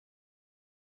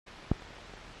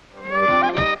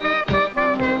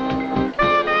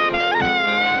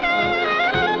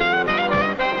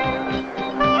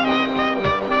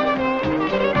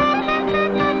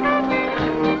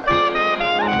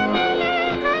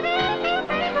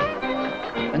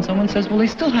someone says, well, they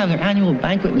still have their annual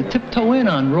banquet in the Tiptoe Inn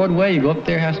on Broadway. You go up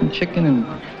there, have some chicken and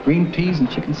green peas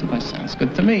and chicken soup. That sounds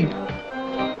good to me.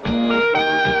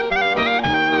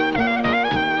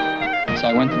 So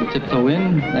I went to the Tiptoe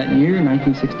Inn that year,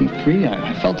 1963.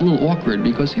 I felt a little awkward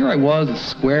because here I was, a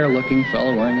square-looking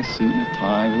fellow wearing a suit and a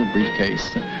tie with a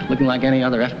briefcase, looking like any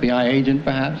other FBI agent,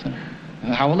 perhaps.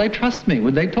 How will they trust me?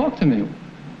 Would they talk to me?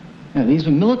 You know, these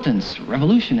were militants,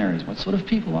 revolutionaries. What sort of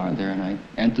people are there? And I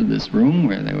entered this room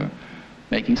where they were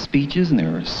making speeches and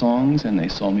there were songs, and they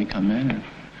saw me come in. And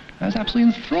I was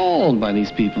absolutely enthralled by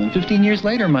these people. And 15 years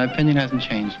later, my opinion hasn't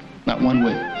changed, not one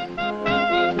whit.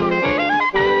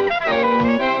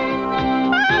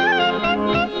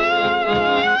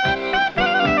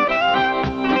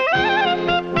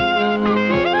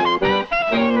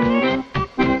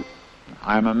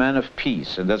 I'm a man of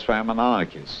peace, and that's why I'm an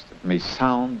anarchist. It may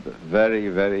sound very,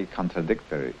 very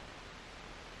contradictory,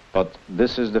 but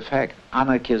this is the fact.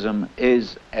 Anarchism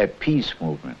is a peace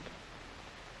movement.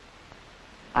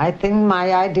 I think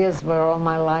my ideas were all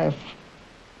my life.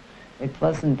 It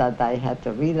wasn't that I had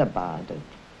to read about it,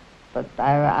 but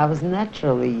I was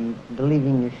naturally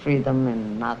believing in freedom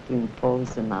and not to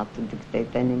impose and not to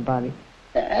dictate anybody.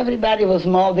 Everybody was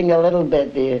molding a little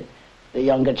bit the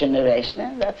younger generation,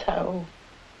 and that's how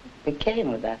it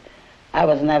became with that. I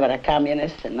was never a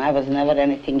communist, and I was never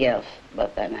anything else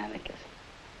but an anarchist.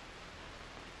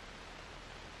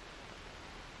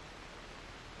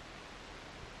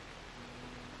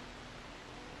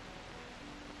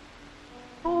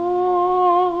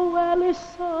 Oh,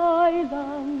 Ellis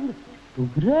Island, du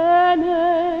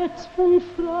Grenetz von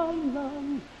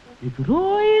Freiland, wie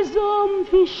grausam,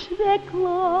 wie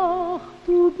schrecklich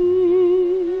du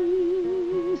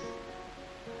bist.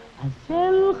 Als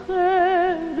welche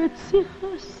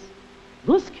Retziches,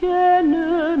 was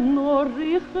kennen nur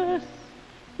Riches,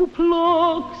 du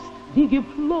plockst die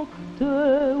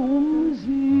Geplockte siehst.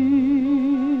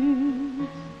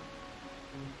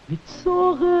 Mit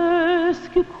Zorres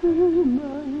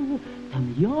gekommen,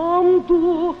 dem Jam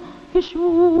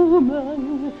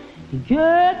durchgeschwommen, die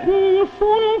Götten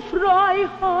von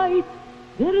Freiheit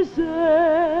der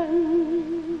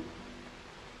Sehn.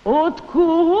 Und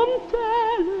kommt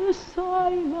Ellis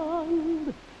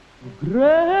Island,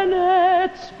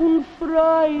 Grenetz von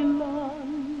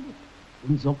Freiland,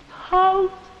 und sagt halt,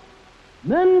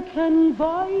 man kann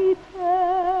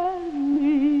weiter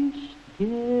nicht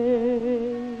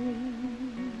gehen.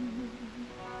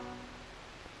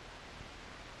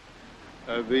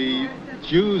 The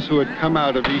Jews who had come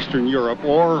out of Eastern Europe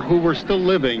or who were still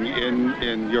living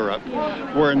in Europe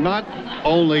were not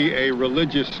only a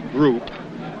religious group,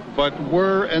 but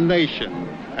were a nation.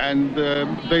 And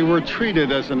they were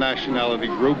treated as a nationality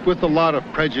group with a lot of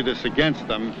prejudice against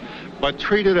them, but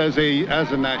treated as a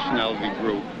nationality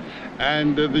group.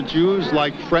 And the Jews,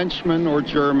 like Frenchmen or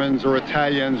Germans or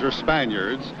Italians or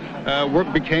Spaniards,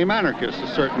 became anarchists. A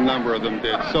certain number of them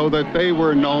did, so that they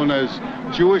were known as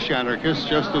Jewish anarchists,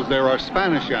 just as there are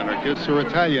Spanish anarchists or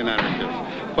Italian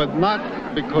anarchists, but not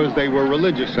because they were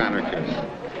religious anarchists.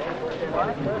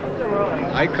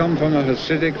 I come from a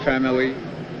Hasidic family,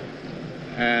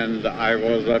 and I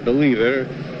was a believer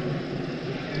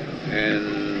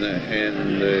in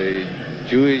the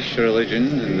Jewish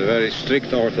religion, in the very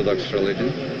strict Orthodox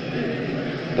religion.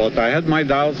 But I had my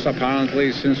doubts,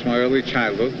 apparently, since my early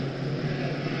childhood.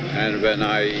 And when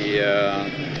I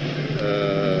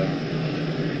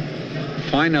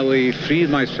finally freed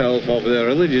myself of the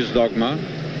religious dogma,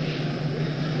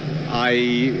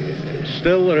 I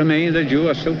still remained a Jew.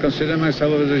 I still consider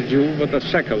myself as a Jew, but a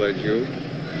secular Jew.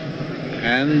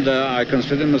 And I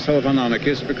consider myself an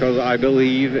anarchist because I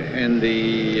believe in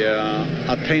the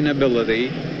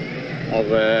attainability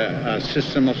of a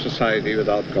system of society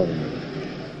without government.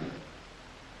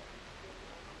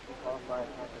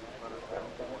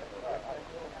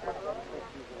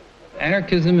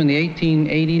 Anarchism in the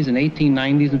 1880s and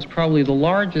 1890s was probably the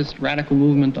largest radical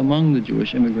movement among the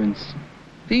Jewish immigrants.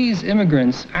 These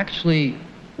immigrants actually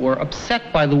were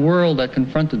upset by the world that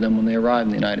confronted them when they arrived in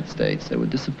the United States. They were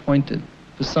disappointed.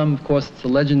 For some, of course, it's the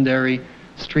legendary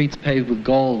streets paved with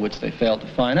gold, which they failed to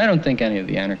find. I don't think any of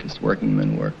the anarchist working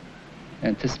men were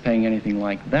anticipating anything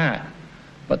like that.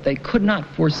 But they could not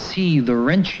foresee the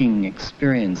wrenching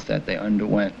experience that they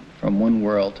underwent from one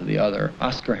world to the other.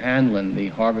 Oscar Handlin, the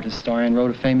Harvard historian,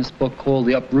 wrote a famous book called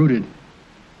The Uprooted.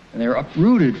 And they were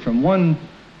uprooted from one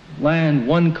land,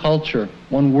 one culture,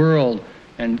 one world,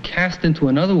 and cast into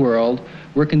another world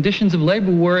where conditions of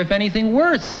labor were, if anything,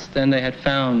 worse than they had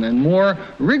found, and more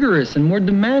rigorous and more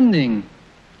demanding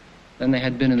than they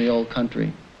had been in the old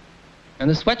country. And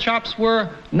the sweatshops were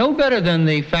no better than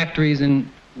the factories in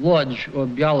Lodz or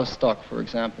Bialystok, for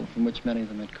example, from which many of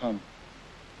them had come.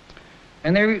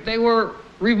 And they were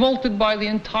revolted by the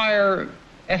entire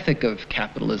ethic of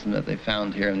capitalism that they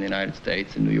found here in the United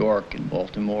States, in New York, in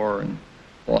Baltimore, and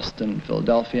Boston,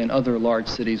 Philadelphia, and other large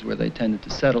cities where they tended to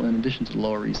settle, in addition to the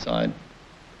Lower East Side.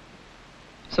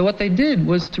 So what they did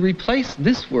was to replace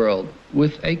this world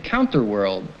with a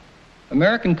counter-world,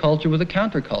 American culture with a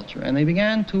counterculture, and they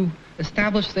began to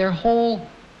establish their whole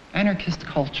anarchist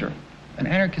culture, an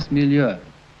anarchist milieu.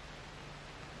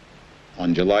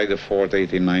 On July the 4th,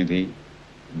 1890,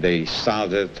 they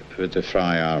started with the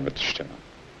Freie Arbeiterstimme.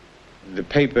 The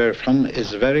paper, from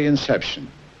its very inception,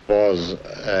 was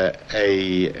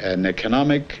an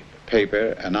economic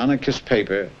paper, an anarchist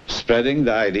paper, spreading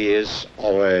the ideas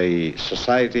of a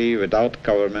society without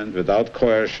government, without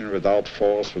coercion, without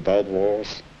force, without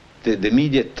wars. The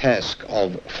immediate task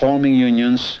of forming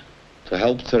unions to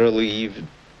help to relieve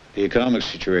the economic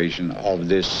situation of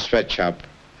this sweatshop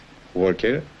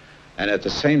worker, and at the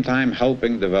same time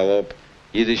helping develop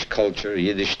Yiddish culture,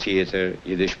 Yiddish theater,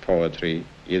 Yiddish poetry,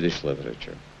 Yiddish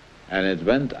literature. And it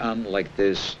went on like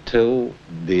this till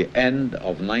the end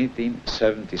of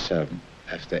 1977.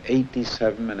 After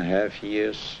 87.5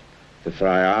 years, the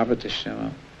Freie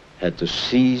Arbeiterstimme had to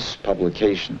cease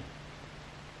publication.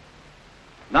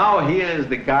 Now here is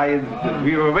the guy that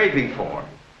we were waiting for.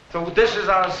 So this is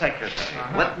our secretary.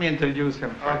 Let me introduce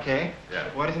him first. Okay. Yeah.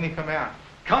 Why doesn't he come out?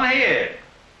 Come here.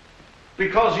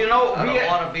 Because, you know, I don't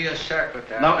want to be a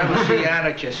secretary. No. I never see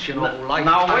anarchists, you know, like...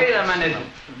 Now, wait a minute.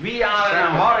 We are in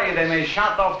a hurry. They may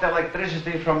shut off the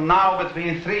electricity from now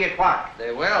between 3 o'clock.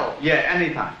 They will. Yeah,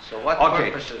 anytime. So what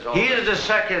purpose is all He is this? the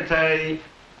secretary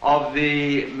of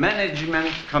the managing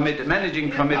committee of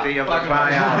the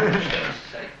Freie Arbeiterstimme.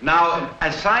 Now,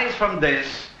 aside from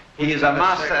this, he is a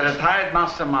retired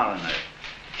master mariner.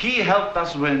 He helped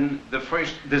us win the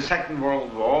Second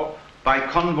World War by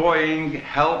convoying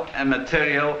help and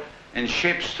material in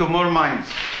ships to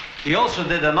Murmansk. He also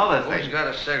did another thing. Who's got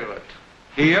a cigarette?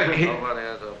 Nobody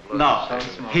has a blood.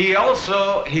 No. He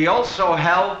also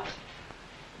helped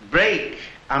break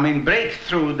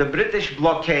through the British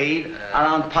blockade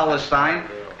around Palestine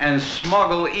and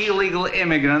smuggle illegal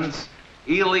immigrants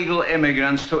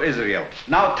to Israel.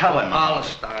 Now tell him.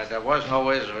 Palestine. There was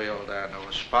no Israel then. There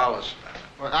was Palestine.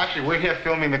 Well, actually, we're here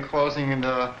filming the closing in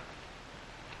the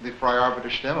Freie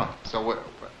Arbeiterstimme. So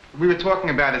we were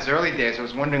talking about its early days. I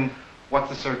was wondering what's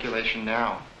the circulation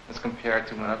now as compared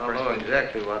to when I it don't first know went.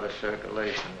 exactly what a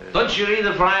circulation is. Don't you read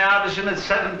the Freie Arbeiterstimme? It's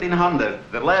 1700.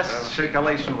 The last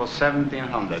circulation was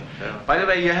 1700. Yeah. By the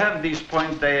way, you have these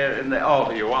points there in the...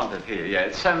 Oh, you want it here. Yeah,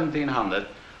 it's 1700.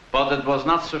 But it was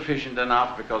not sufficient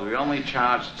enough because we only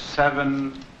charged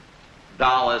 $7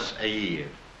 a year.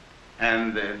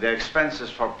 And the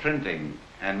expenses for printing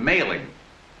and mailing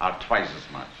are twice as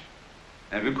much.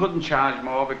 And we couldn't charge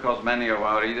more because many of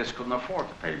our readers couldn't afford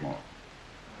to pay more.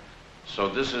 So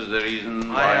this is the reason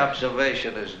My why...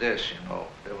 observation is this, you know.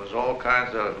 There was all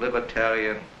kinds of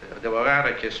libertarian, there were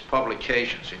anarchist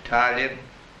publications, Italian,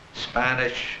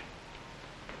 Spanish,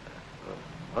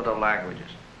 other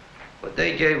languages. But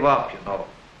they gave up, you know.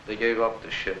 They gave up the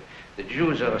shit. The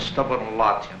Jews are a stubborn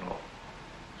lot, you know.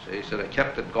 See, so they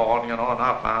kept it going, you know,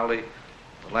 now finally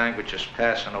the language is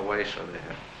passing away, so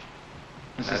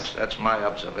that's my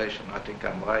observation. I think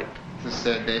I'm right. Is this a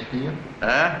sad day for you?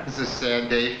 Huh? Is this a sad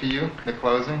day for you, the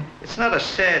closing? It's not a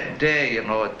sad day, you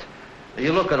know.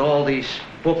 You look at all these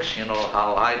books, you know,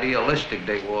 how idealistic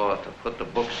they were to put the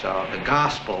books out, the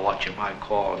gospel, what you might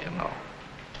call, you know.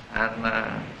 And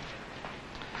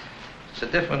it's a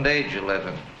different age you live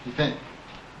in. You think,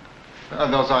 are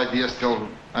those ideas still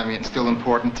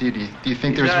important to you? Do you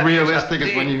think they're as These realistic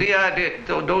as when you...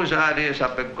 Those ideas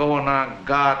have been going on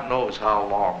God knows how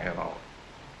long, you know.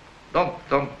 Don't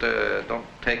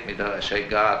take me that I say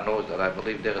God knows that I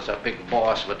believe there is a big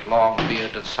boss with long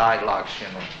beard and sidelocks, you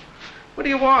know. What do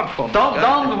you want from me?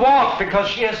 Don't walk because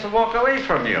she has to walk away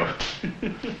from you.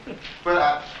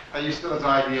 But are you still as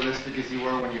idealistic as you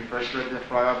were when you first read the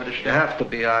Freie Arbeiterstimme? You have to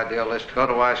be idealistic,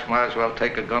 otherwise you might as well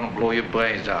take a gun and blow your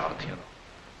brains out, you know.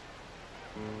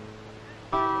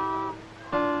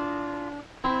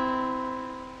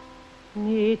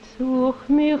 Nicht such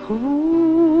mich,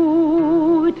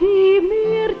 wo die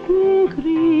Myrten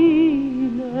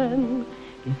grünen,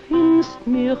 du findest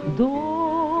mich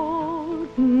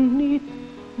dort nicht,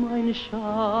 mein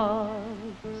Schatz.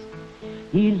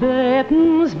 Die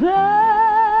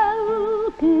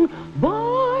Lebenswelten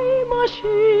bei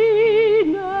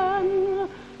Maschinen,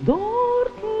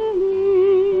 dort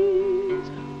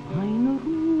ist ein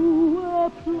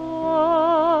Ruheplatz.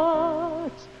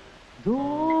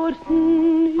 Dorten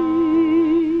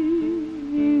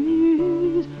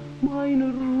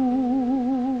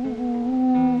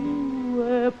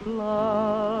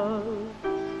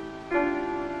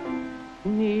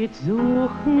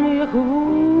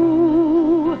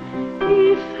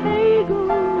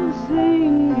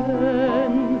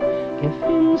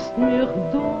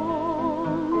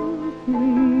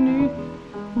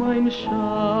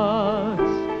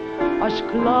Schatz, als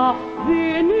Klaff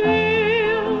wie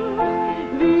Nil,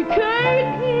 wie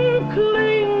Keiten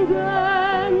klingen,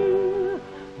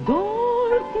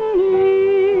 dort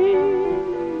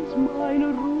ist mein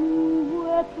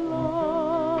Ruheplatz,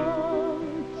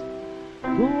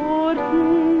 dort ist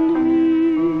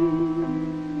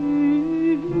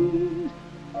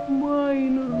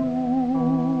mein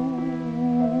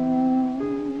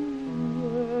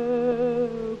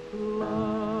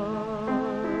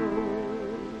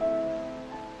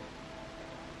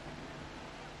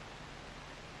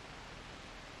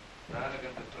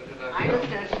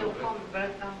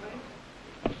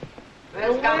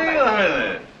Wait a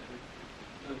minute.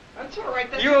 That's all right.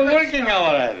 That's You a were good working start.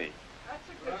 already. That's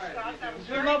a good start. That was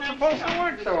You're very not nice supposed to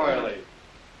start. work so early.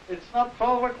 It's not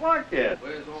 12 o'clock yet.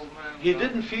 Where's old man? He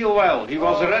didn't feel well. He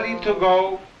was ready to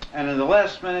go, and in the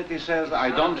last minute he says, I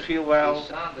don't feel well. He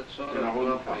sounded sort You know, of who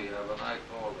lovely when I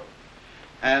called him.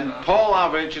 And Paul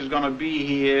Avich is going to be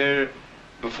here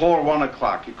before 1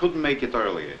 o'clock. He couldn't make it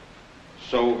earlier.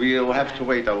 So we'll have to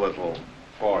wait a little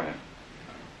for him.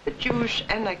 The Jewish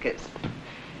anarchists,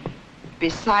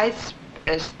 besides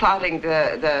starting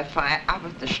the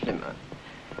Feierabendstimme,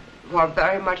 were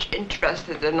very much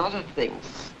interested in other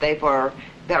things. They were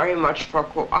very much for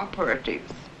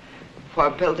cooperatives, for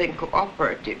building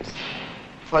cooperatives,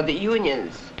 for the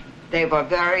unions. They were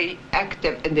very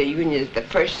active in the unions. The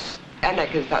first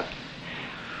anarchists that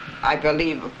I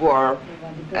believe were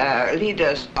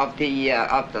leaders of the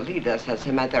leaders. As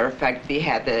a matter of fact, we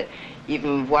had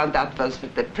even one that was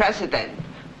the president,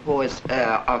 who was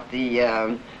of the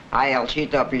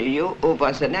ILGWU, who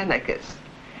was an anarchist.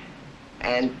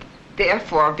 And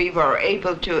therefore, we were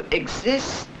able to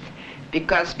exist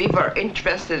because we were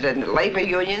interested in labor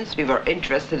unions, we were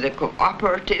interested in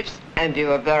cooperatives, and we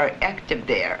were very active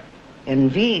there.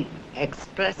 And we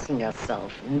expressing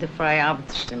ourselves in the Freie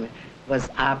Arbeitsstimme was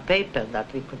our paper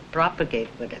that we could propagate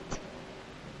with it.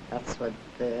 That's what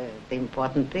the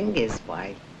important thing is,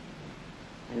 why.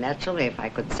 And naturally, if I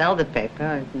could sell the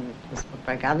paper, it was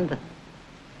propaganda.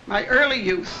 My early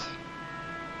youth,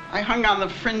 I hung on the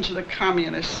fringe of the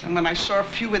communists, and when I saw a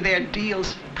few of their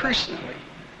deals personally,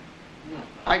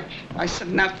 I said,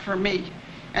 not for me.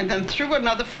 And then through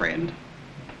another friend,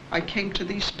 I came to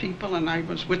these people, and I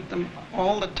was with them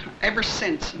all the time, ever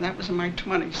since, and that was in my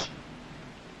 20s.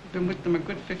 I've been with them a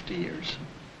good 50 years.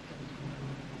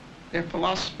 Their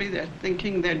philosophy, their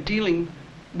thinking, their dealing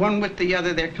one with the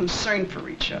other, their concern for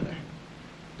each other.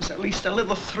 There's at least a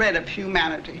little thread of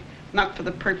humanity, not for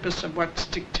the purpose of what's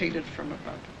dictated from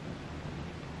above.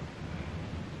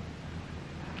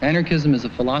 Anarchism is a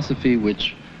philosophy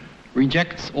which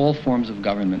rejects all forms of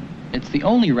government. It's the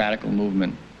only radical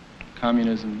movement,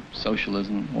 communism,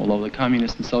 socialism, although the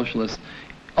communists and socialists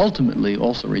ultimately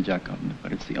also reject government,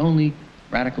 but it's the only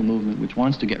radical movement which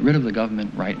wants to get rid of the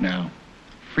government right now.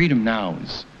 Freedom now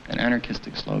is an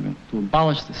anarchistic slogan, to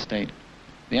abolish the state.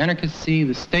 The anarchists see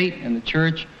the state and the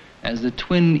church as the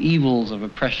twin evils of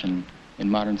oppression in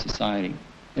modern society.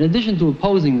 In addition to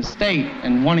opposing the state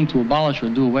and wanting to abolish or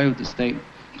do away with the state,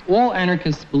 all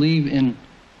anarchists believe in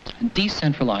a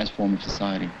decentralized form of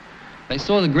society. They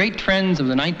saw the great trends of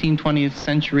the 19th, 20th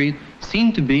century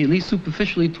seem to be, at least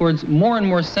superficially, towards more and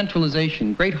more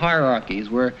centralization, great hierarchies,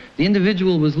 where the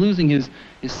individual was losing his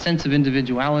sense of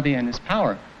individuality and his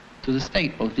power to the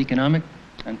state, both economic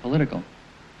and political.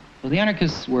 So the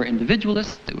anarchists were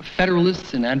individualists, they were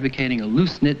federalists in advocating a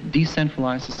loose-knit,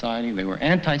 decentralized society. They were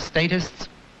anti-statists,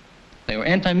 they were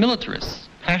anti-militarists,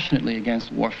 passionately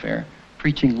against warfare,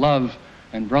 preaching love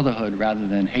and brotherhood rather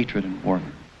than hatred and war.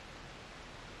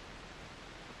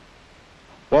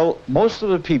 Well, most of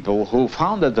the people who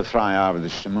founded the Freie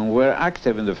Arbeitsstimme were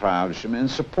active in the Freie Arbeitsstimme and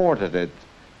supported it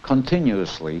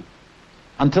continuously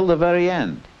until the very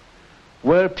end,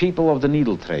 were people of the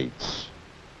needle trades.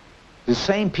 The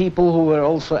same people who were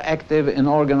also active in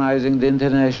organizing the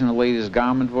International Ladies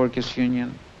Garment Workers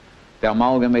Union, the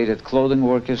Amalgamated Clothing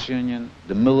Workers Union,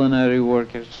 the Millinery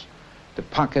Workers, the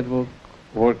Pocketbook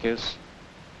Workers,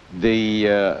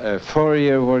 the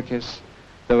Furrier Workers.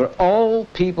 They were all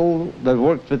people that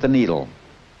worked with the needle.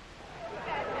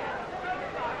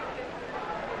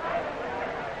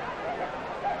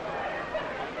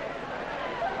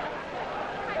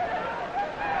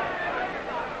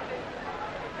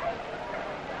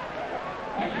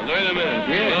 Wait a minute.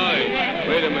 Yes.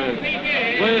 Wait a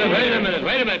minute.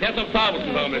 Wait a minute. Jetzt auf Sabel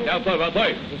zusammen. Was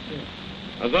soll?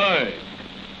 Also,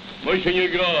 Moishe nie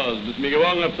groß. Bist mir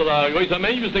geworden, ob du da größer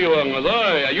Mensch bist du geworden. Also,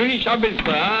 a Junischab bist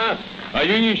du, ha? A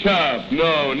Junischab.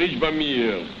 No, nicht bei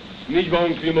mir. Nicht bei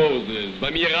Onkel Moses.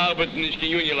 Bei mir arbeiten nicht die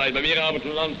Junileute, bei mir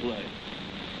arbeiten Landleute.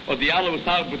 Und die alle, was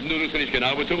arbeiten, nur das nicht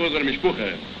genau, aber zu unserer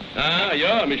Mischbuche. Ah,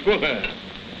 ja, Mischbuche.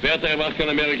 Wer hat der gemacht in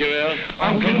Amerika, wer?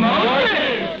 Onkel Moses!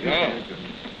 Ja.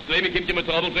 Zwei kommt ihr mit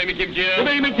Trouble, zwei kommt ihr...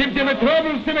 Zwei kommt ihr mit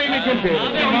Trouble, zwei kommt ihr.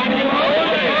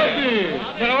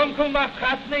 Der Onkel macht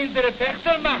Kassen in der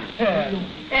Pächter macht.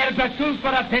 Bezahlt für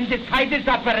Appendicitis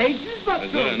Operations, was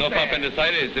also, noch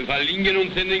Appendicitis, den Fall Lingen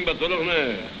und Sending, was soll doch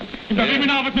ne? In der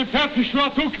Riemenarbeit mit 40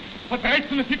 Schwarzug, hat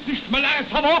 1370 Malaris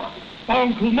am Hoch, bei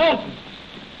Onkel Moses.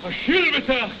 Achille wird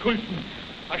er grüßen.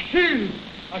 Achille!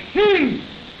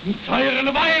 In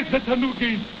zeierele Weise wird er nur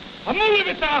gehen. Amule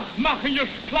wird er machen, ihr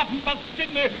Schlappen, was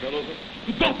Skinne.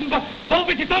 Dorten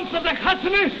wird die Tanz auf der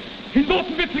Kassene. In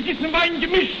Dorten wird vergissen Wein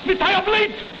gemischt mit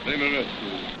Eierblit.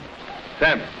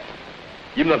 Sam,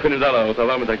 gib noch $5, was er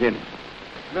war mit der Kind.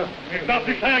 Das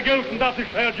ist euer Geld und das ist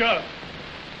euer Job.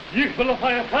 Ich will auf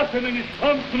euer Kassene nicht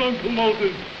tanzen, Onkel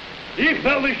Moses. Ich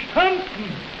will nicht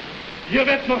tanzen. Ihr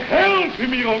werdet noch helfen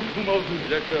mir, Onkel Moses.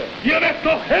 Ihr werdet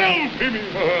noch helfen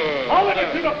mir. Alle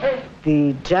werden noch helfen.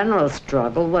 The general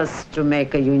struggle was to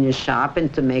make a union shop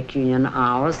and to make union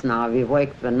hours. Now we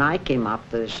worked, when I came up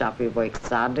to the shop, we worked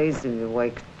Saturdays and we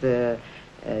worked the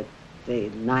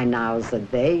 9 hours a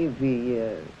day. We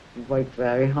worked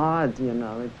very hard, you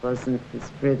know. It wasn't as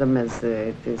freedom as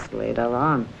it is later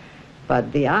on.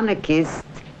 But the anarchists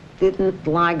didn't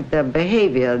like their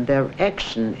behavior, their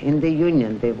action in the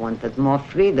union. They wanted more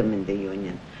freedom in the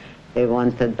union. They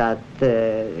wanted that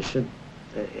should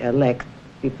elect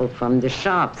people from the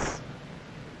shops.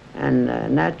 And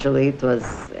naturally it was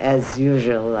as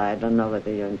usual. I don't know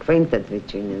whether you're acquainted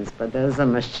with unions, but there's a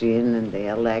machine and they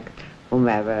elect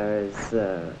whomever is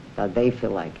that they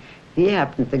feel like. We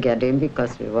happened to get in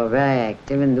because we were very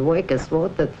active and the workers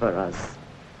voted for us.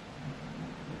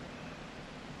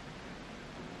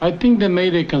 I think they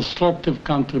made a constructive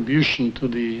contribution to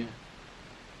the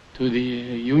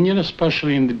union,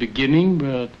 especially in the beginning,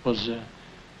 where it was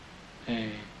a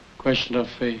question of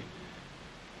a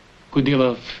good deal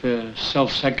of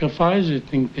self-sacrifice. I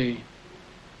think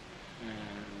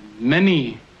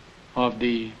many of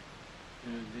the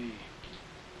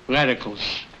radicals,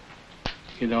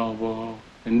 you know, were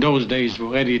in those days were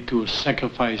ready to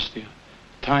sacrifice their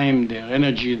time, their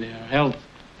energy, their health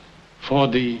for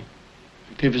the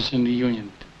activists in the union.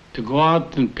 To go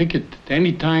out and picket at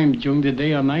any time during the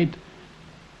day or night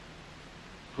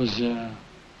was a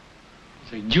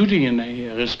duty and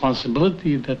a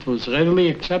responsibility that was readily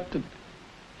accepted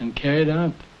and carried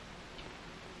out.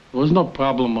 There was no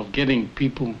problem of getting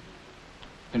people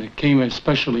when it came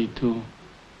especially to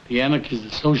the anarchists,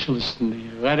 the socialists, and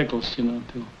the radicals, you know,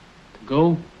 to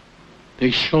go.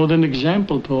 They showed an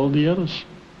example to all the others.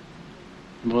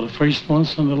 They were the first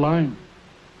ones on the line.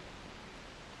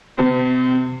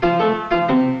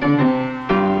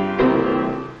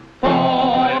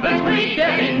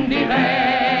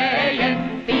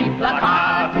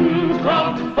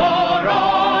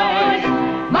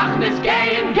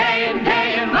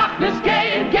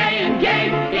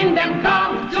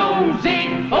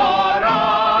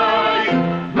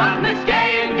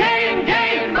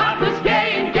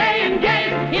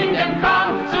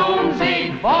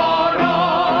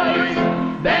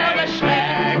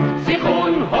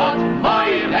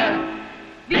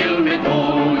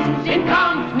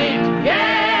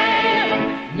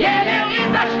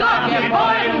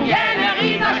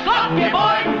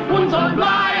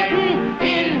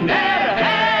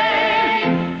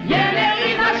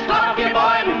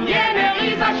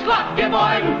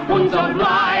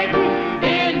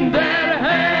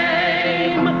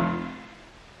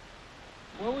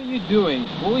 What were you doing?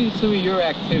 What were some of your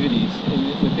activities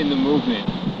within the movement?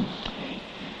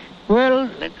 Well,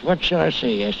 what shall I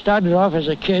say? I started off as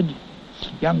a kid,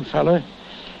 young fella.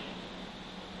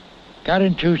 Got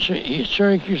into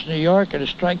Syracuse, New York, and a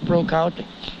strike broke out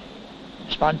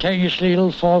spontaneously,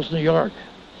 Little Falls, New York.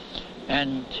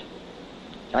 And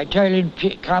Italian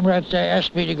comrades there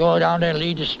asked me to go down there and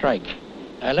lead the strike.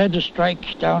 I led the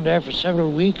strike down there for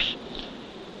several weeks,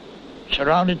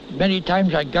 surrounded many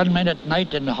times by gunmen at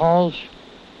night in the halls.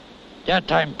 That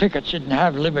time pickets didn't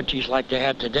have liberties like they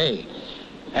had today.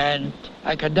 And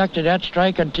I conducted that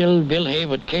strike until Bill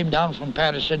Haywood came down from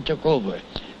Patterson and took over.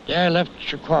 There I left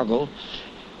Chicago.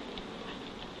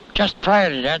 Just prior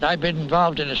to that, I'd been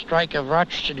involved in a strike of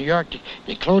Rochester, New York,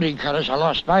 the clothing cutters. I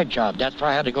lost my job. That's why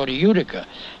I had to go to Utica.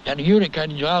 Then Utica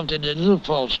involved in the Little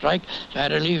Falls strike, so I had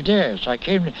to leave there. So I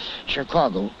came to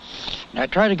Chicago. And I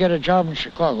tried to get a job in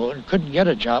Chicago and couldn't get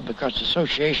a job because the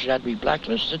association had me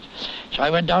blacklisted. So I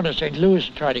went down to St. Louis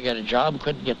and tried to get a job,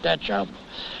 couldn't get that job.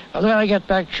 Well, then I got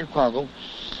back to Chicago.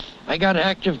 I got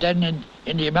active then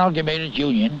in the Amalgamated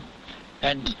Union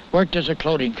and worked as a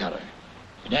clothing cutter.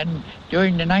 Then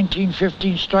during the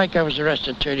 1915 strike, I was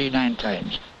arrested 39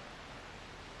 times.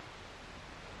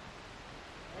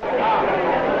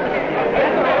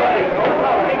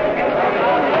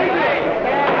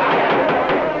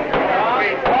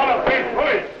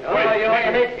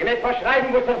 Je moet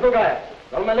verschrijven, moet dat sogar.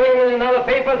 Soll man legen in alle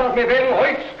papers, dass wir werden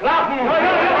heute Sklaven.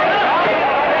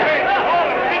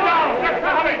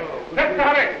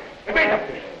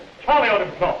 Charlie out of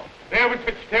the Der wird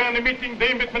für Sterne Meeting,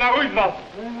 dem wird man auch auslassen.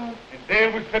 Und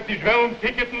der wird für die Schwellen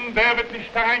ticketen, der wird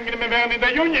nicht reingenommen werden in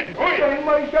der Union. Ui! Der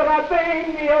Moshe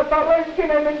Rabbeini hat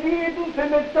rausgenommen jeden zu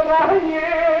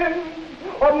Mitzrayim.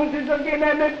 Haben sie so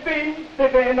genommen Pinste,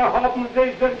 haben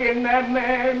sie so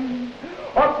genommen.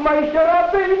 Hat Moshe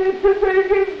Rabbeini zu dir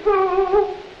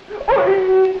gesucht. Ui,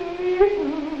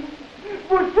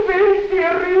 was willst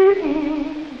ihr reden?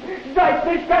 Seid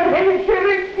nicht kein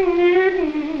Hilfsgerichten jeden.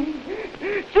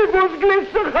 Sie muss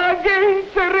glitzer gehen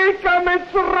zurück am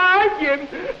Mitzrayim.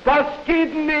 Das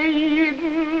geht nicht.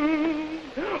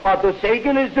 Aber das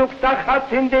eigene sucht ach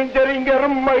hat in den geringer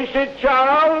Moshe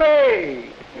Charlie.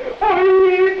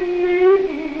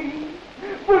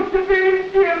 Was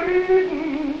willst ihr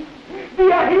reden?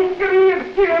 Die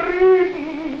hingriert ihr reden.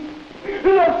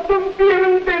 Lasst uns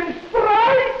führen den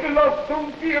Streik, lasst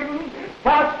uns führen.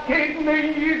 Das geht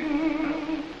nicht.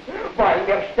 Weil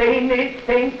wir stehen nicht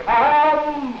in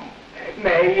Kampf.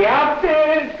 Mehr jagt es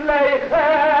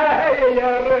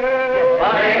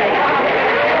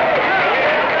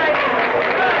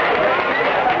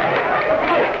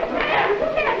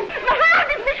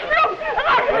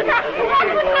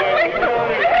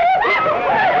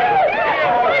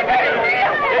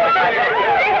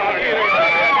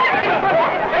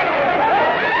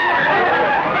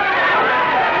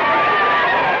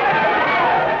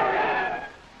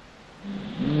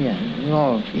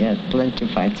Oh, we had plenty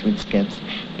of fights with scabs,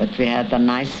 but we had a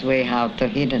nice way how to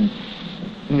hit them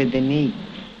with the knee.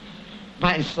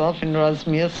 Myself and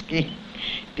Rosmirsky,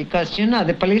 because, you know,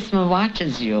 the policeman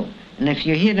watches you, and if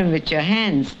you hit him with your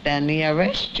hands, then he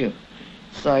arrests you.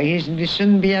 So we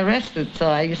shouldn't be arrested, so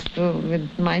I used to with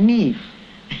my knee.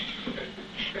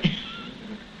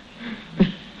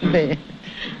 The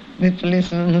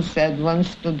policeman said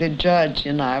once to the judge,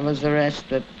 you know, I was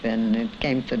arrested, and it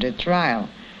came to the trial.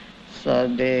 So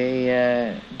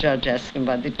the judge asked him,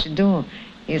 what did you do?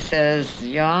 He says,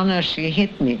 Your Honor, she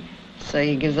hit me. So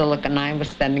he gives a look, and I was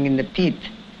standing in the pit.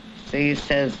 So he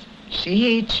says,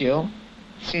 she hit you?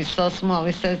 She's so small.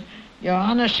 He says, Your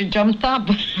Honor, she jumped up.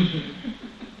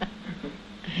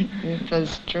 It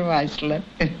was true, I slept.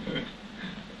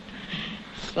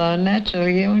 So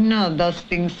naturally, you know, those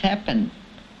things happen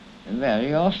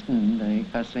very often,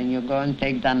 because when you go and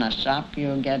take down a shop,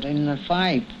 you get in a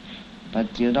fight.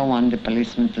 But you don't want the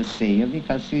policeman to see you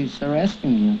because he's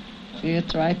arresting you. So you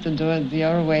try to do it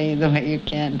your way, the way you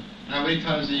can. How many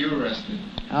times are you arrested?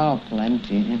 Oh,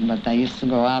 plenty. But I used to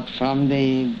go out from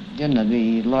the, you know,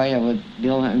 the lawyer would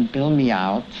bill me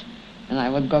out, and I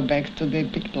would go back to the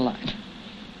picket line.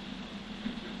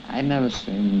 I never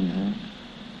seen,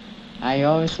 I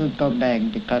always would go back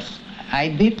because I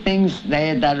did things,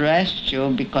 they'd arrest you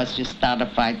because you start a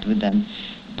fight with them.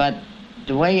 But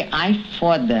the way I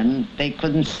fought them, they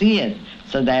couldn't see it.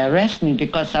 So they arrested me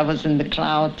because I was in the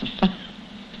crowd.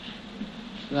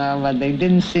 But they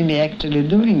didn't see me actually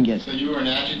doing it. So you were an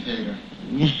agitator.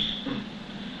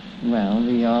 Well,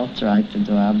 we all tried to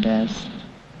do our best.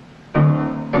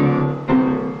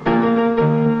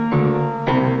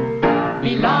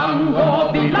 Wie lang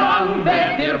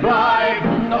werdet ihr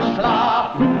bleiben noch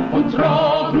schlafen und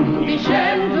drohen wie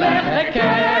schändliche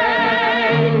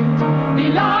Kält? Wie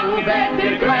lang werdet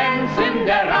ihr Grenzen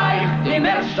erreicht in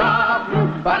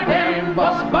erschaffen, bei dem,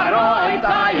 was bereut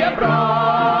euer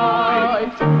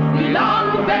Bräut? Wie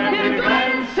lang werdet ihr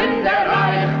Grenzen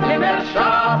erreicht in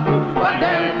erschaffen, bei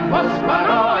dem, was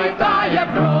bereut euer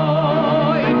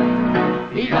Bräut?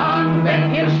 Wie lang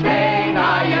werdet ihr stehen,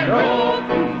 euer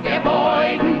roten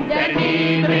Gebäuden, der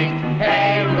niedrig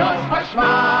hält das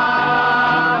Verschmacht?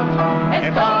 Es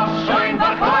doch schon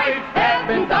bei euch,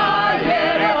 haben da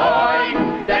ihre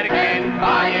Augen, der kennt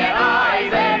euer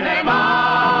eiserne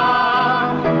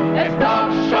Macht. Es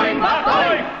doch schon bei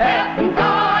euch, haben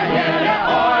da ihre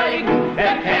Augen,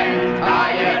 der kennt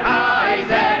euer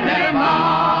eiserne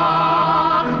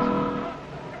Macht.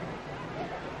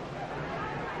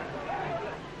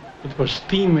 It was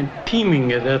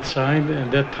teeming at that time.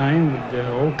 There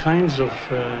were all kinds of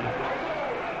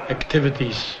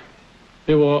activities.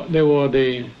 There were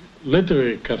the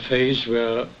literary cafes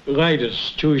where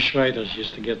writers, Jewish writers,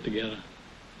 used to get together.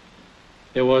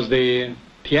 There was the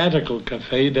theatrical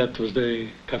cafe. That was the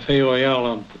Cafe Royale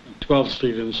on 12th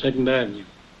Street and 2nd Avenue,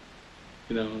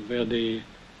 you know, where the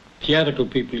theatrical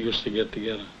people used to get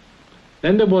together.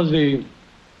 Then there was the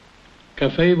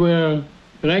cafe where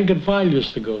rank and file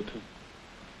used to go to,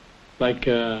 like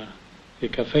the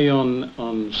cafe on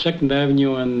 2nd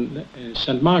Avenue and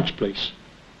St. Mark's Place.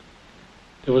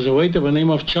 There was a waiter by the name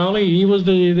of Charlie. He was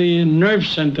the nerve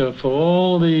center for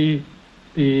all the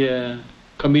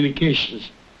communication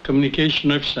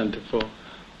nerve center for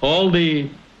all the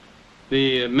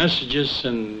messages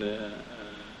and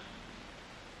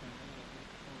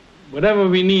whatever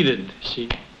we needed. See,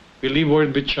 we leave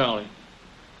word with Charlie.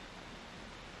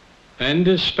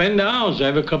 And spend hours,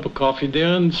 have a cup of coffee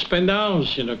there and spend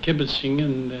hours, you know, kibitzing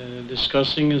and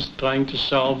discussing and trying to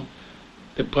solve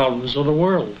the problems of the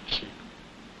world. See.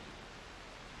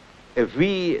 If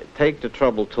we take the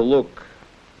trouble to look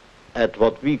at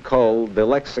what we call the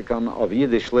lexicon of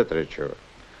Yiddish literature,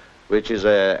 which is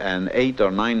an 8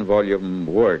 or 9 volume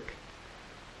work,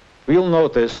 we'll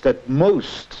notice that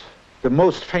the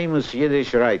most famous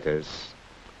Yiddish writers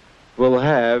will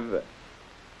have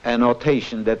a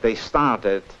notation that they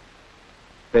started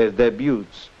their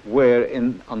debuts were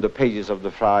on the pages of the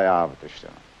Freie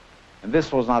Arbeiterstimme. And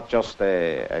this was not just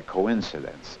a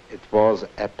coincidence, it was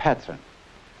a pattern.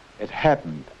 It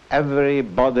happened. Every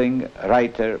budding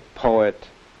writer, poet,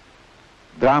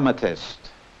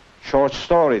 dramatist, short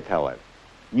storyteller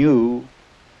knew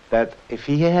that if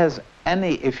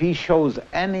he shows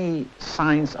any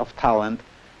signs of talent,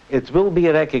 it will be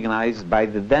recognized by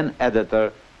the then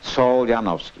editor Saul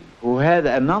Janowski, who had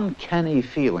an uncanny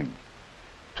feeling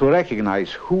to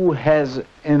recognize who has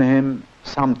in him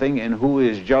something and who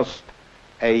is just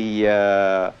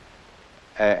a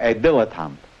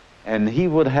dilettante. And he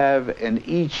would have in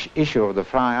each issue of the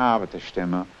Freie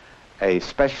Arbeiterstimme a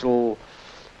special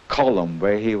column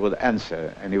where he would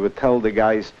answer, and he would tell the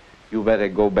guys, you better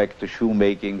go back to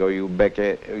shoemaking, or you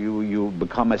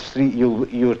become a street,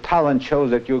 your talent shows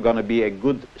that you're going to be a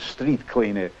good street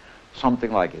cleaner,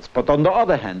 something like this. But on the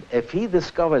other hand, if he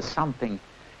discovers something,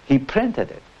 he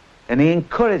printed it, and he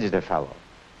encouraged the fellow.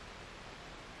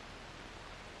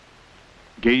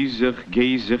 Geh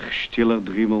sich, stiller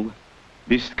Drimmel,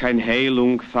 bist kein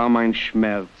Heilung für mein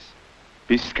Schmerz,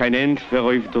 bist kein Entfer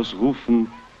auf das Rufen,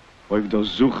 auf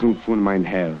das Suchen von mein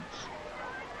Herz.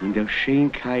 In der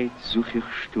Schönheit such ich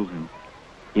Sturm,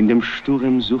 in dem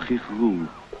Sturm such ich Ruhe,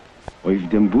 auf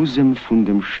dem Busen von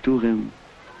dem Sturm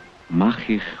mach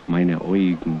ich meine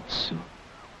Augen zu.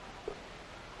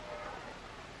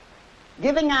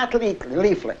 Giving out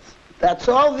leaflets, that's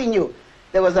all we knew.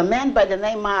 There was a man by the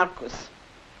name Marcus.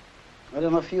 I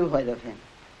don't know if you heard of him.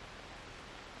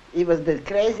 He was the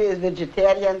craziest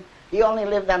vegetarian. He only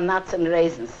lived on nuts and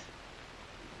raisins.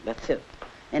 That's it.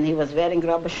 And he was wearing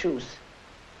rubber shoes.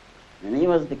 And he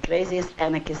was the craziest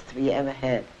anarchist we ever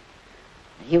had.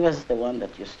 He was the one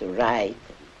that used to write.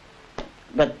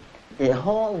 But the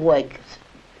whole work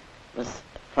was,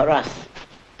 for us,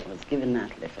 was giving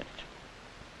out literature.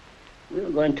 We were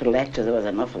going to lectures. There was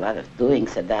an awful lot of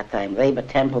doings at that time. Labor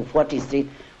Temple, 40th Street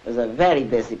was a very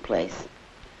busy place.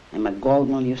 And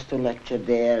Goldman used to lecture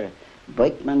there.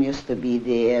 Beukman used to be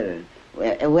there.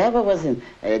 Whoever was in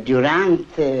Durant,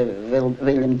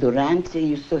 William Durant, he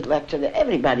used to lecture there.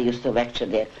 Everybody used to lecture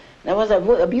there. There was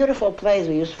a beautiful place.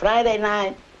 We used Friday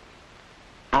night.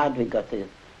 Out we got to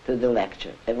the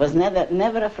lecture. It was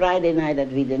never a Friday night that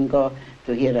we didn't go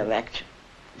to hear a lecture.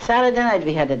 Saturday night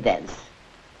we had a dance.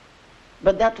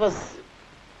 But that was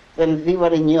when we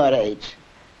were in your age.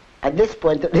 At this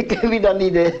point, we don't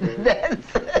need a dance.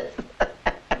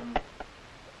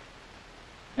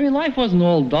 I mean, life wasn't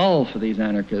all dull for these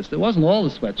anarchists. It wasn't all the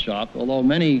sweatshop, although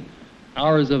many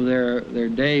hours of their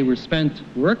day were spent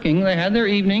working. They had their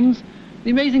evenings. The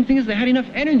amazing thing is they had enough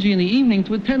energy in the evening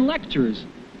to attend lectures.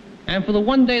 And for the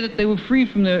one day that they were free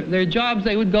from their jobs,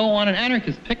 they would go on an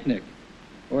anarchist picnic,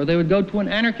 or they would go to an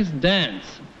anarchist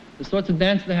dance. The sorts of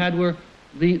dance they had were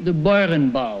the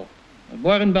Bäuerenball.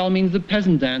 Bäuerenball means the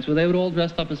peasant dance, where they would all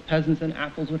dress up as peasants and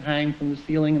apples would hang from the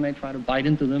ceiling and they'd try to bite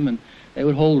into them, and they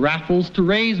would hold raffles to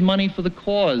raise money for the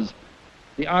cause.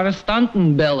 The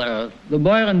Arrestantenbäller, the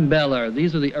Bäuerenbäller,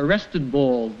 these are the arrested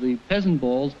balls, the peasant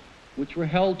balls, which were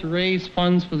held to raise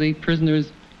funds for the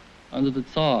prisoners under the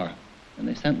Tsar. And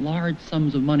they sent large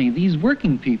sums of money. These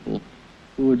working people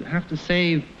who would have to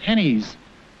save pennies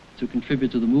to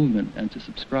contribute to the movement and to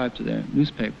subscribe to their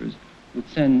newspapers would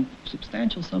send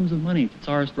substantial sums of money to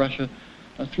Tsarist Russia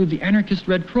through the Anarchist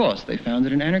Red Cross. They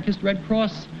founded an Anarchist Red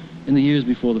Cross in the years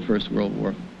before the First World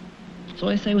War. So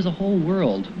I say it was a whole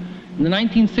world. In the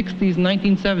 1960s and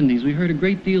 1970s, we heard a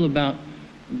great deal about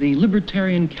the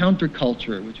libertarian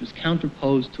counterculture, which was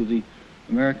counterposed to the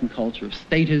American culture of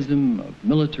statism, of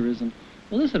militarism.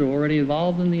 Well, this had already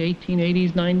evolved in the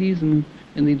 1880s, 90s, and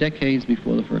in the decades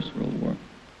before the First World War.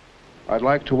 I'd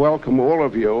like to welcome all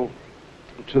of you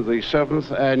to the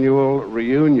 7th annual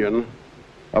reunion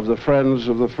of the Friends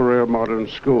of the Ferrer Modern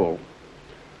School.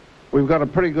 We've got a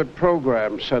pretty good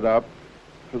program set up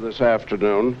for this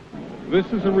afternoon. This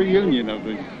is a reunion of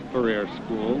the Ferrer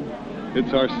School.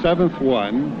 It's our 7th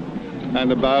one,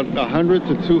 and about 100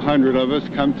 to 200 of us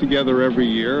come together every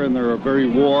year, and there are very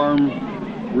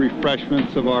warm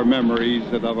refreshments of our memories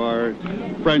and of our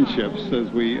friendships as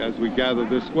we gather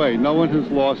this way. No one has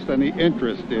lost any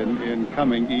interest in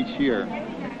coming each year.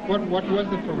 What was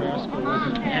the Ferrer School?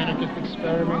 Was it an anarchist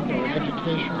experiment or an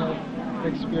educational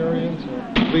experience?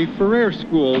 Or? The Ferrer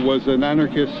School was an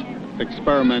anarchist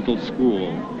experimental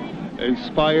school,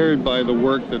 inspired by the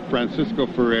work that Francisco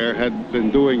Ferrer had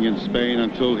been doing in Spain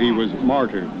until he was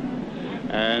martyred.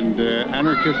 And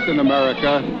anarchists in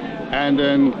America and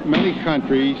in many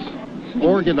countries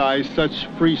organized such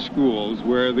free schools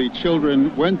where the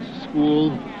children went to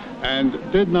school and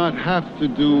did not have to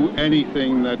do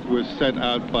anything that was set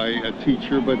out by a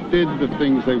teacher, but did the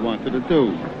things they wanted to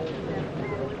do.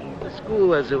 The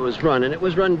school as it was run, and it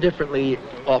was run differently,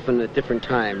 often at different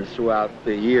times throughout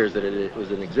the years that it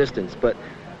was in existence, but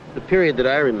the period that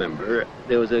I remember,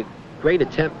 there was a great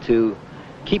attempt to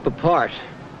keep apart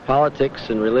politics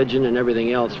and religion and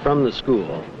everything else from the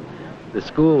school. The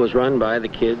school was run by the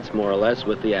kids, more or less,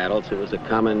 with the adults. It was they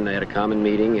had a common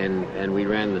meeting, and we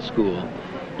ran the school.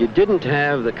 You didn't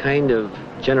have the kind of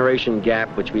generation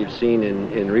gap which we've seen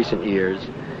in recent years,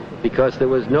 because there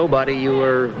was nobody you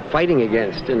were fighting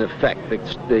against, in effect.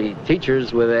 The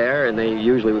teachers were there, and they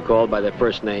usually were called by their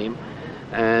first name,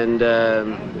 and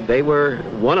they were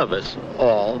one of us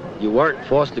all. You weren't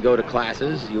forced to go to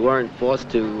classes. You weren't forced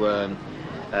to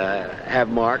have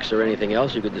marks or anything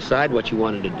else. You could decide what you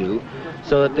wanted to do,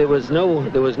 so that there was no,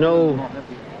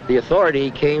 the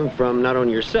authority came from not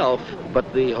only yourself,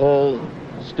 but the whole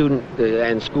student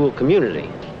and school community.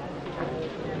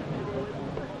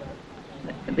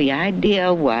 The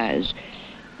idea was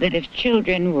that if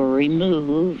children were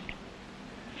removed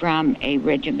from a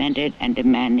regimented and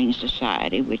demanding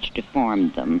society which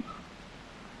deformed them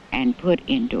and put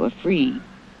into a free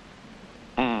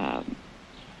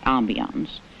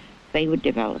ambiance, they would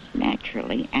develop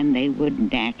naturally, and they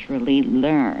would naturally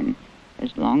learn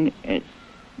as long as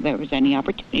there was any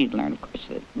opportunity to learn. Of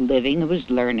course, living was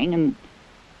learning, and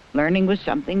learning was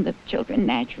something that children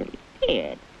naturally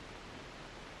did.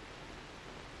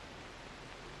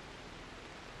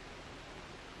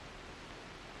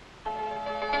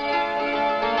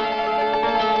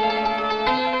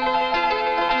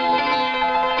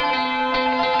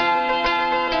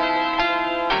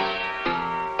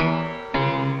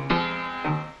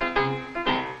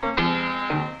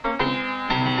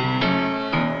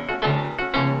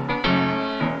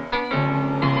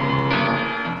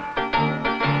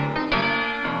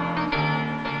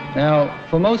 Now,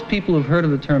 for most people who've heard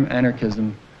of the term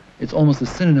anarchism, it's almost a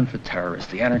synonym for terrorist.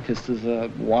 The anarchist is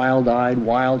a wild-eyed,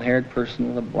 wild-haired person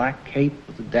with a black cape,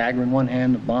 with a dagger in one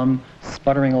hand, a bomb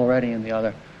sputtering already in the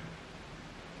other.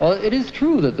 Well, it is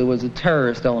true that there was a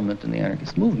terrorist element in the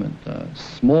anarchist movement. A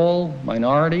small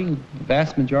minority, the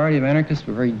vast majority of anarchists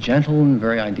were very gentle and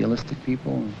very idealistic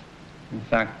people, and in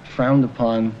fact frowned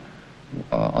upon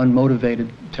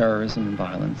unmotivated terrorism and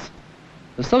violence.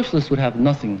 The socialists would have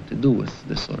nothing to do with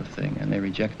this sort of thing, and they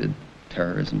rejected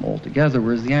terrorism altogether,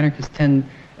 whereas the anarchists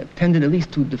tended at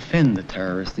least to defend the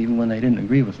terrorists even when they didn't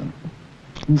agree with them.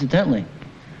 Incidentally,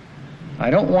 I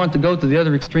don't want to go to the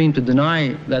other extreme to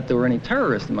deny that there were any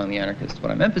terrorists among the anarchists.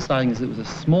 What I'm emphasizing is it was a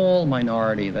small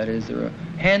minority. That is, there were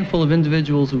a handful of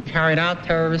individuals who carried out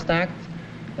terrorist acts,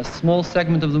 a small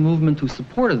segment of the movement who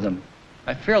supported them.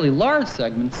 A fairly large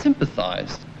segment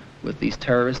sympathized with these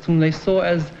terrorists whom they saw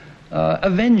as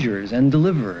avengers and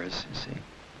deliverers, you see.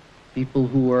 People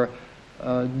who were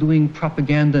doing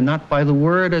propaganda not by the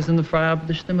word, as in the Freiheit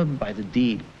der Stimme, but by the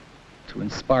deed, to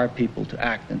inspire people to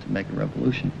act and to make a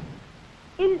revolution.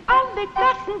 In alle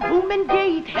Gassen, wo man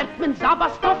geht, hört man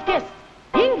Sabastowkes.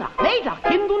 Jinglach, Mädlach,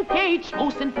 Kind und Cage, wo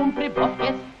sind vom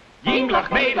Pribowkes?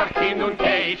 Jinglach, Mädlach, Kind und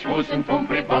Cage, wo sind vom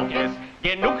Pribowkes?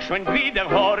 Genug schon wieder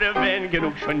Horven,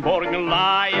 genug schon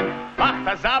Borgenleien. Macht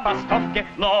das Sabastowke,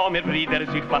 lo mir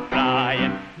Brüder sich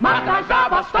befreien. Macht das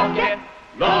Sabastowke,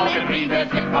 lo mir Brüder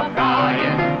sich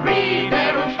befreien.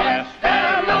 Brüder und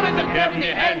Schwester, lo mir zerkürben die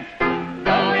Hände.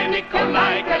 Lo mir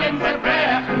Nikolai, können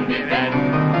zerbrechen die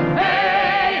Wände.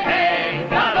 Hey, hey,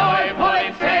 da läuft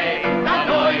Polizei, da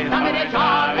läuft an der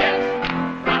Schar jetzt.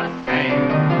 Was hey,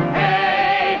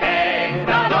 hey,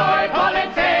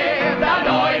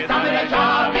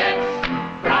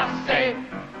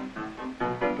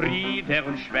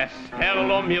 und Schwester,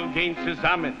 lo mir gehen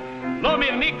zusammen. Lo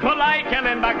mir Nikolai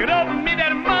kennen, begraben mit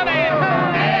der Mame.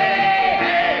 Hey,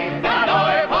 hey, da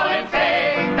neue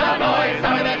Polizei, da neue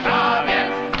Sache der Scham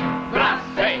jetzt.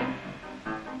 Brasse!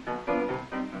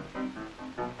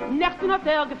 Nächten hat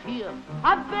geführt,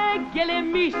 hat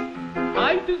weggelemist.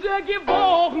 Heint ist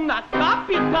geworden, a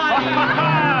Kapitalist.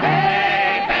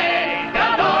 Hey, hey,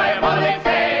 da neue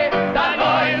Polizei, da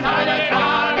neue Sache der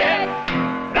Scham jetzt.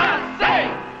 Brasse!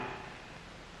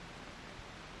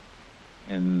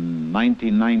 In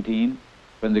 1919,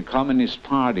 when the Communist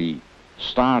Party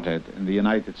started in the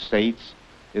United States,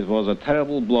 it was a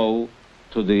terrible blow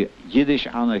to the Yiddish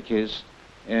anarchists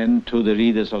and to the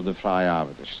readers of the Freie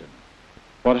Arbeiterstimme.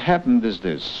 What happened is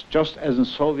this: just as in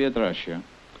Soviet Russia,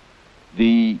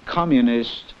 the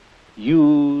communists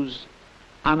used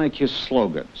anarchist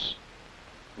slogans.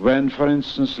 When, for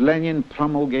instance, Lenin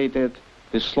promulgated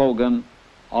the slogan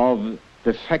of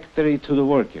the factory to the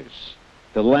workers,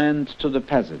 the land to the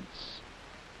peasants,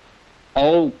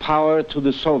 all power to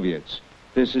the Soviets,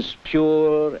 this is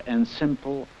pure and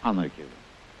simple anarchism.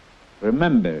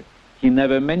 Remember, he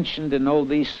never mentioned in all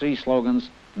these three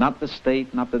slogans not the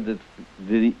state, not the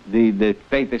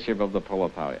dictatorship of the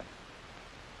proletariat.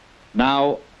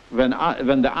 Now, when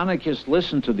the anarchists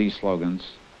listened to these slogans,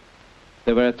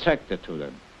 they were attracted to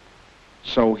them.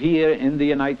 So here in the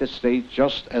United States,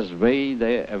 just as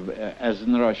as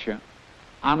in Russia,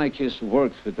 anarchists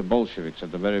worked with the Bolsheviks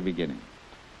at the very beginning.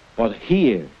 But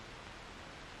here,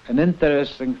 an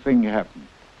interesting thing happened.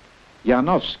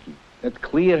 Yanovsky, that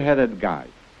clear-headed guy,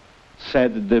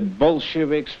 said the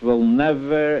Bolsheviks will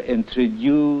never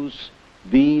introduce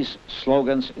these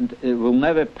slogans, will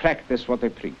never practice what they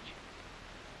preach.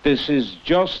 This is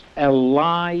just a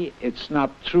lie. It's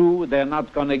not true. They're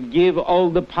not going to give all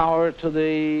the power to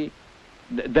the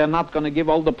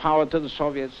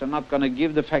Soviets. They're not going to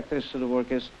give the factories to the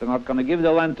workers. They're not going to give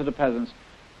the land to the peasants.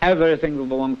 Everything will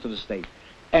belong to the state.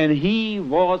 And he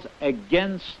was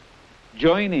against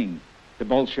joining the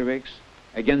Bolsheviks,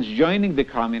 against joining the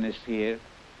communists here,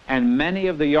 and many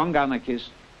of the young anarchists,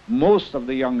 most of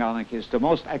the young anarchists, the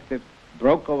most active,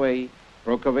 broke away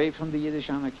from the Yiddish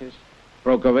anarchists,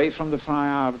 broke away from the Freie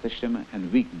Arbeiterstimme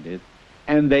and weakened it,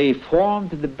 and they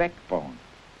formed the backbone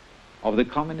of the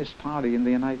Communist Party in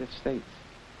the United States.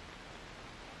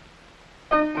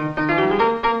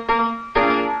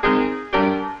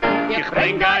 Ich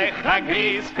bring euch a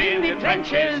Gries in the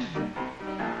trenches.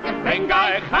 Ich bring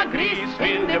euch a Gries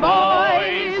in the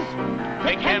boys.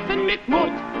 Wir kämpfen mit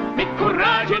Mut, mit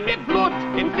Courage und mit Blut.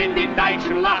 Und wenn die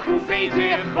Deutschen lachen, sie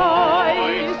sich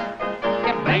heus.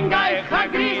 Ich bring euch a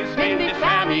Gries in the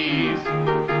Sammies.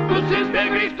 Das ist der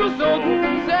Gries, du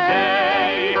sollten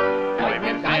sei. Weil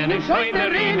wir seine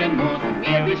Scheunerinnen müssen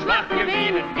wir die Schlacht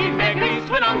gewinnen. In der Gries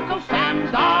von Uncle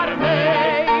Sam's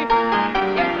Armee.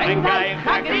 Ich bring euch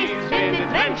a Gries in the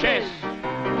trenches.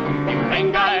 Ich bring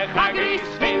euch a Gries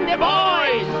in the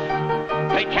boys.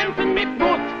 Sie kämpfen mit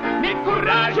Mut, mit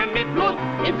Courage und mit Blut.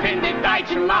 Und wenn die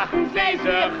Deutschen lachen, sie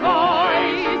sich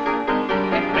heus.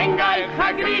 Ich bring euch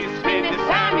a Gries in the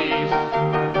Sammies.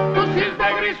 Das ist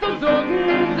der Gries, du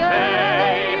sollten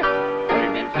sei.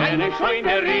 Und mit seinen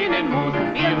Scheunerinnen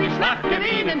müssen wir die Schlacht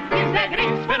gewinnen. Ist der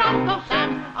Gries von Uncle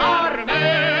Sam's Armee.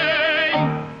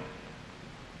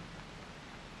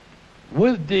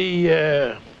 With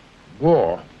the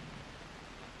war,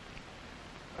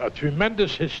 a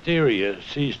tremendous hysteria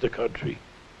seized the country.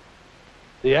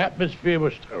 The atmosphere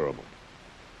was terrible.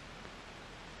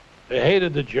 They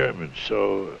hated the Germans,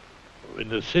 so in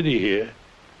the city here,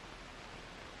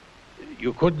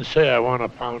 you couldn't say, I want a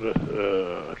pound of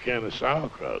a can of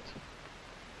sauerkraut.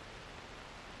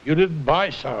 You didn't buy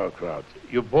sauerkraut.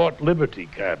 You bought Liberty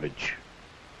cabbage.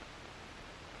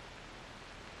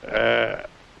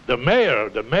 The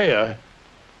mayor,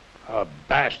 a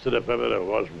bastard if ever there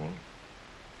was one,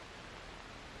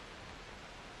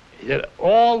 he said,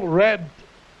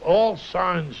 all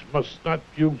signs must not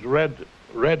use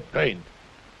red paint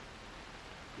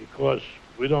because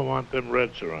we don't want them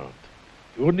reds around.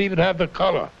 You wouldn't even have the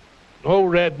color. No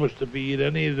red was to be in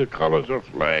any of the colors or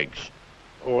flags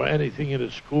or anything in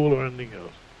a school or anything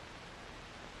else.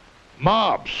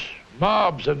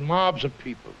 Mobs and mobs of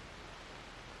people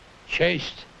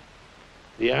chased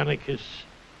the anarchists.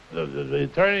 The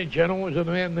Attorney General was a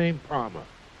man named Palmer.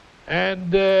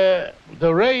 And the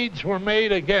raids were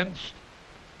made against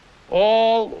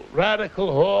all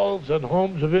radical halls and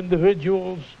homes of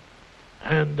individuals.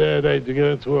 And they'd get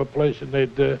into a place and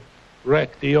they'd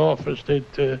wreck the office,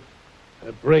 they'd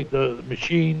break the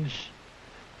machines.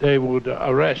 They would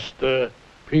arrest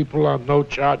people on no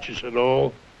charges at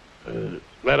all,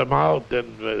 let them out,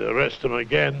 then arrest them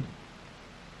again.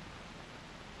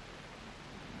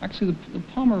 Actually, the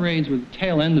Palmer raids were the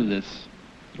tail end of this.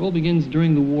 It all begins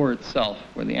during the war itself,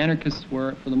 where the anarchists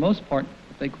were, for the most part,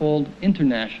 what they called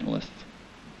internationalists.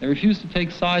 They refused to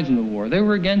take sides in the war. They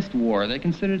were against war. They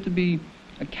considered it to be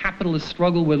a capitalist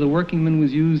struggle where the working man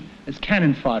was used as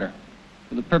cannon fodder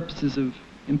for the purposes of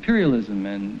imperialism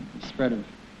and the spread of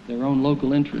their own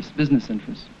local interests, business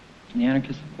interests. And the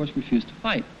anarchists, of course, refused to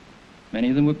fight. Many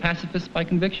of them were pacifists by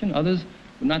conviction. Others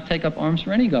would not take up arms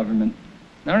for any government.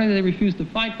 Not only did they refuse to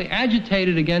fight, they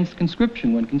agitated against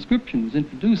conscription when conscription was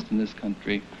introduced in this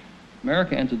country.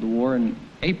 America entered the war in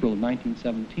April of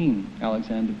 1917.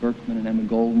 Alexander Berkman and Emma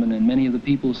Goldman and many of the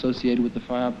people associated with the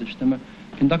Freiheitliche Stimme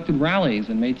conducted rallies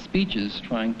and made speeches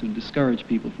trying to discourage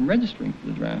people from registering for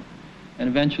the draft. And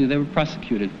eventually they were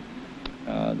prosecuted.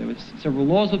 There were several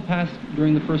laws that passed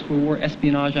during the First World War.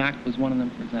 Espionage Act was one of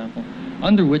them, for example,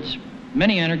 under which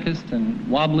many anarchists and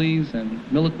wobblies and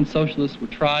militant socialists were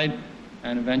tried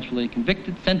and eventually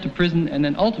convicted, sent to prison, and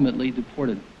then ultimately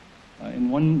deported. In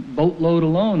one boatload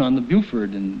alone on the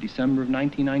Buford in December of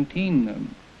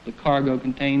 1919, the cargo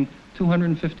contained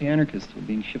 250 anarchists who were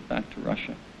being shipped back to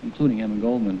Russia, including Emma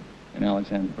Goldman and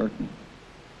Alexander Berkman.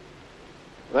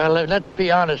 Well, let's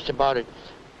be honest about it.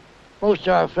 Most of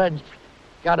our friends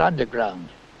got underground.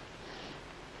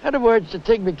 In other words, the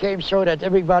thing became so that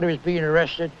everybody was being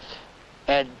arrested,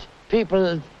 and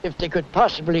people, if they could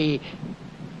possibly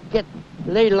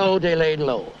lay low, they laid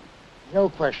low. No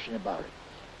question about it.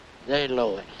 Laid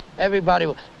low. Everybody,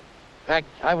 in fact,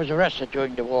 I was arrested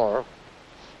during the war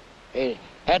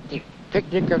at the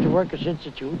picnic of the Workers'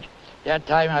 Institute. That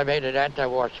time I made an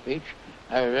anti-war speech.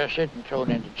 I was arrested and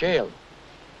thrown into jail.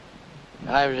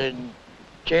 I was in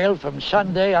jail from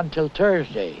Sunday until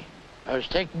Thursday. I was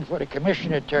taken for the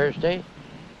commissioner Thursday,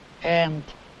 and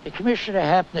the commissioner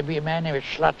happened to be a man named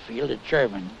Schlottfield, a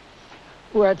German,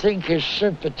 who I think his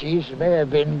sympathies may have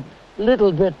been a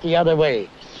little bit the other way.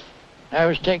 I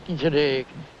was taken to the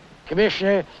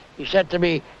commissioner. He said to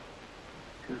me,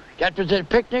 "That was a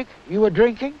picnic? You were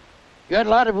drinking? You had a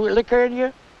lot of liquor in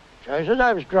you?" So I said,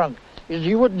 "I was drunk." He said,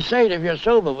 "You wouldn't say it if you're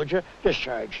sober, would you?"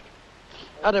 Discharged.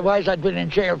 Otherwise, I'd been in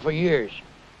jail for years.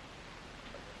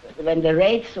 When the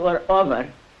raids were over,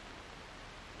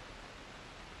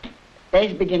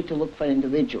 they began to look for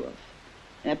individuals.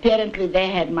 And apparently they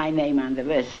had my name on the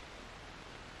list.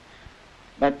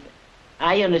 But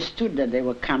I understood that they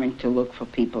were coming to look for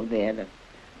people there, that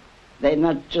they're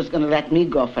not just going to let me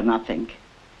go for nothing.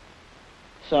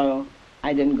 So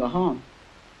I didn't go home.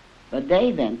 But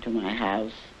they went to my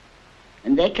house,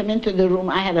 and they came into the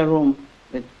room. I had a room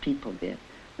with people there.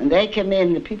 When they came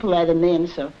in, the people let them in,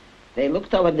 so they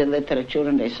looked over the literature,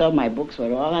 and they saw my books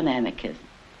were all on anarchism.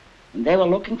 And they were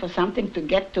looking for something to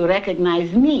get to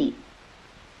recognize me.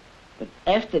 But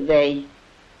after they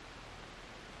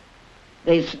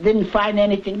didn't find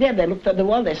anything there. They looked at the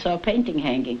wall, they saw a painting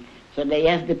hanging. So they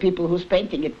asked the people whose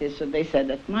painting it is, so they said,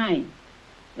 "That's mine."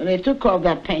 And they took all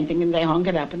that painting and they hung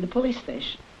it up in the police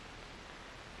station.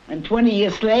 And 20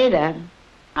 years later,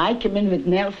 I came in with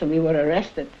Nelson. We were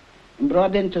arrested and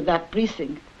brought into that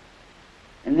precinct.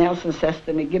 And Nelson says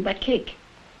to me, "Give a kick."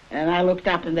 And I looked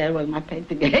up and there was my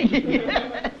painting hanging.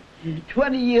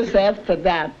 20 years after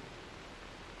that.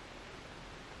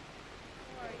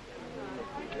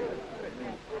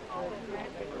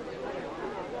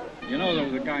 You know, there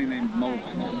was a guy named Moses.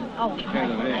 Oh.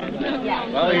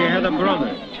 Well, he had a brother.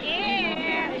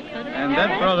 And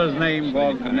that brother's name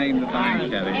was the name that I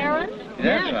carried. Aaron?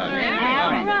 That's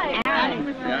right.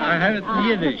 Yeah, I had it in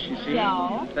Yiddish, you see.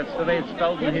 That's the way it's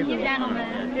spelled in Hebrew.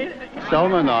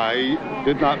 Selma and I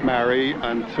did not marry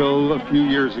until a few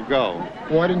years ago.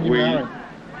 Why didn't you marry?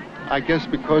 I guess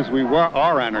because we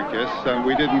are anarchists, and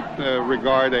we didn't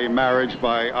regard a marriage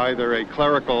by either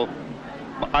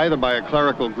by a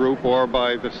clerical group or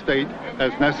by the state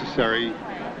as necessary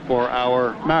for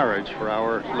our marriage, for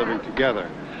our living together.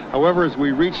 However, as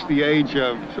we reached the age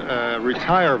of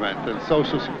retirement and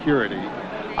Social Security,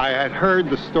 I had heard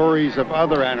the stories of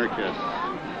other anarchists,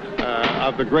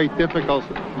 of the great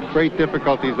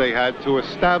difficulties they had to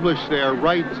establish their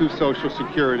right to Social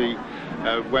Security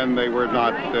when they were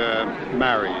not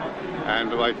married.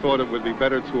 And I thought it would be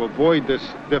better to avoid this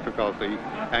difficulty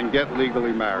and get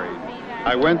legally married.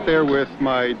 I went there with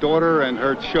my daughter and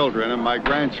her children, and my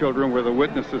grandchildren were the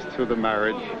witnesses to the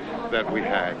marriage that we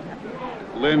had.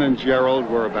 Lynn and Gerald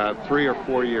were about 3 or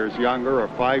 4 years younger, or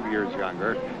 5 years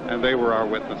younger, and they were our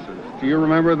witnesses. Do you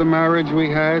remember the marriage we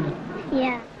had?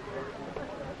 Yeah.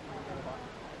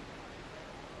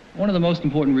 One of the most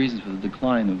important reasons for the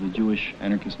decline of the Jewish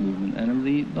anarchist movement and of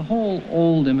the whole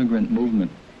old immigrant movement,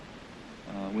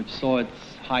 which saw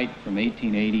its height from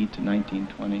 1880 to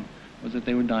 1920, was that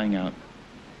they were dying out.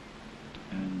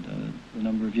 and the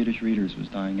number of Yiddish readers was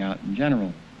dying out in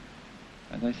general.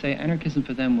 As I say, anarchism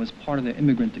for them was part of their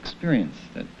immigrant experience,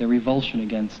 that their revulsion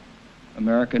against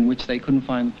America, in which they couldn't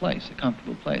find a place, a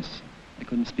comfortable place. They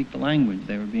couldn't speak the language.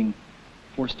 They were being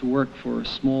forced to work for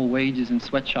small wages in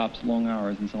sweatshops, long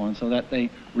hours, and so on, so that they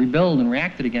rebelled and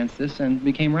reacted against this and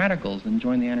became radicals and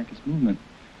joined the anarchist movement.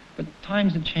 But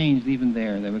times had changed even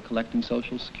there. They were collecting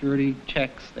Social Security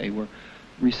checks. They were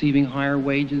receiving higher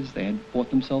wages. They had bought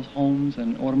themselves homes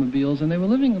and automobiles, and they were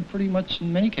living a pretty much,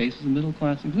 in many cases, a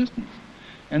middle-class existence.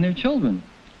 And their children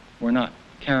were not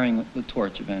carrying the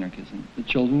torch of anarchism. The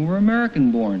children were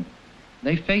American-born.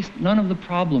 They faced none of the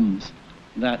problems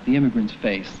that the immigrants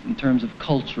faced in terms of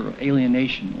culture,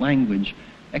 alienation, language,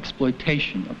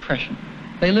 exploitation, oppression.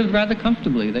 They lived rather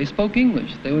comfortably. They spoke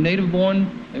English. They were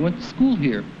native-born. They went to school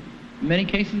here. In many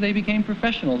cases, they became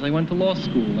professionals. They went to law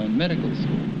school and medical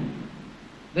school.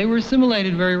 They were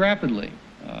assimilated very rapidly.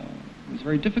 It was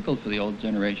very difficult for the old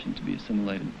generation to be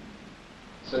assimilated.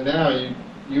 So now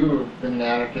you've been an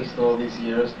anarchist all these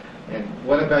years, and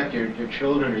what about your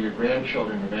children or your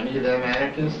grandchildren? Are any of them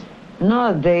anarchists?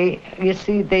 No, you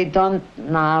see, they don't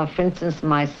now. For instance,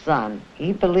 my son,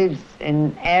 he believes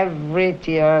in every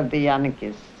tier of the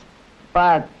anarchists,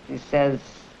 but he says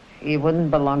he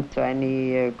wouldn't belong to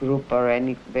any group or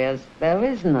any, there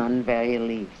is none where he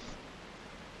lives.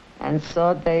 And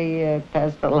so they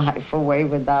pass their life away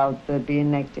without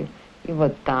being active. He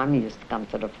would come, he used to come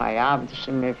to the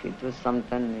Feierabendschim. If he'd do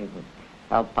something, he would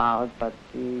help out, but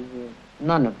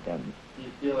none of them. Do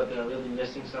you feel that they're really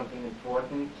missing something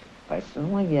important?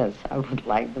 Personally, yes, I would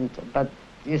like them to. But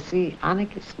you see,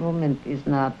 anarchist movement is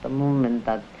not a movement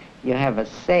that you have a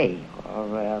say,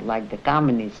 or like the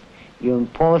communists, you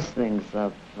impose things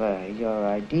of your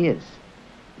ideas.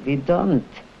 We don't.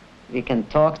 We can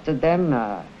talk to them,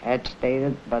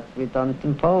 agitated, but we don't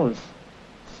impose.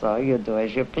 So you do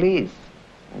as you please.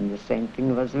 And the same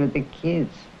thing was with the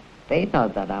kids. They know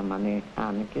that I'm an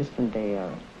anarchist, and they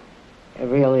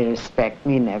really respect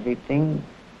me and everything.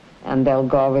 And they'll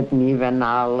go with me when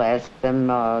I'll ask them,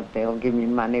 or they'll give me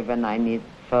money when I need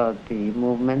for the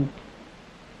movement.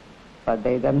 But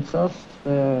they themselves,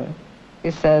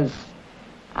 he says,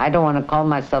 I don't want to call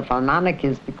myself an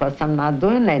anarchist because I'm not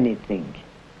doing anything.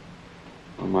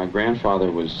 Well, my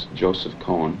grandfather was Joseph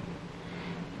Cohen.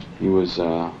 He was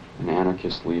an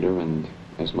anarchist leader, and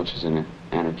as much as an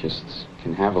anarchist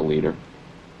can have a leader.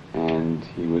 And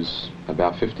he was,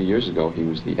 about 50 years ago, he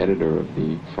was the editor of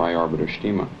the Freie Arbeiter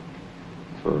Stimme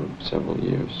for several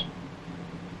years.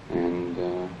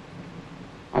 And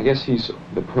I guess he's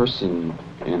the person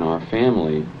in our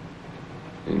family,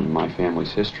 in my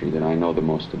family's history, that I know the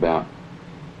most about.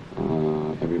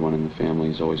 Everyone in the family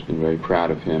has always been very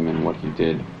proud of him and what he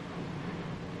did.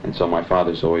 And so my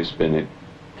father's always been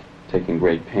taking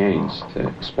great pains to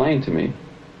explain to me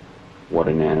what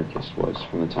an anarchist was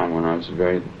from the time when I was a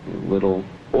very little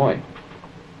boy.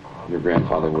 Your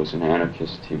grandfather was an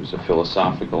anarchist. He was a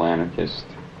philosophical anarchist.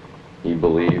 He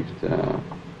believed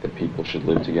that people should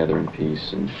live together in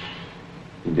peace, and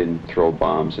he didn't throw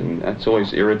bombs. And that's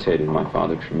always irritated my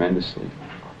father tremendously,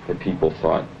 that people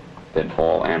thought that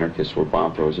all anarchists were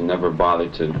bomb throwers and never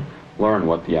bothered to learn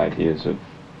what the ideas of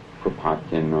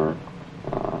Kropotkin or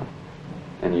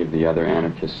any of the other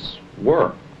anarchists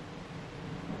were.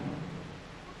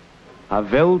 A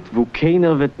Welt, wo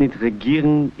keiner wird nicht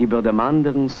regieren über dem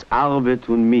anderens Arbeit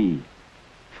und Mie.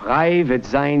 Frei wird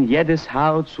sein jedes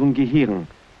Herz und Gehirn.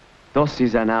 Das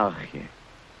ist Anarchie.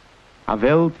 A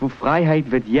Welt, wo Freiheit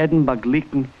wird jeden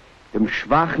beglicken, dem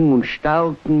Schwachen und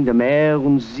Starken, dem Er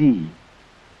und Sie.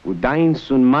 Wo deins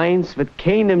und meins wird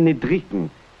keinem nicht drücken.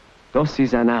 Das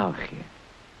ist Anarchie.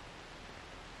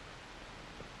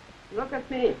 Look at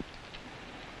me.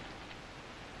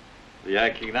 Do you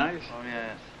recognize? Oh,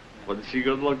 yes. Was she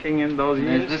good looking in those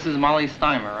years? This is Molly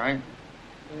Steimer, right?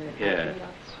 Yeah.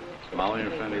 Molly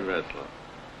and Fanny Ressler.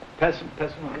 It's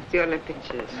the only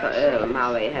pictures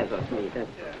Molly has of me.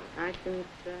 I think.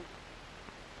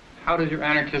 How does your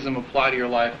anarchism apply to your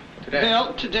life today?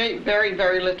 Well, today, very,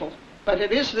 very little. But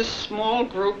it is this small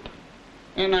group,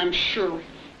 and I'm sure,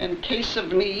 in case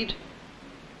of need,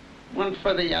 one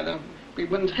for the other. We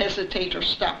wouldn't hesitate or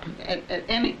stop at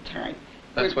any time.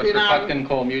 That's what Kropotkin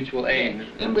called mutual aid.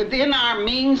 And within our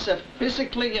means of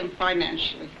physically and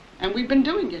financially. And we've been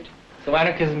doing it. So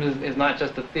anarchism is not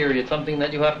just a theory, it's something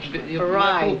that you have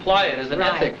to apply it as an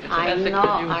ethic. It's an ethic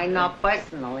that you... I know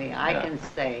personally, I can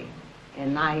say,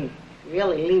 and I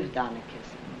really lived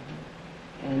anarchism.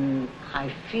 And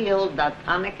I feel that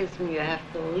anarchism you have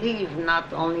to live,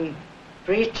 not only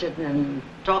preach it and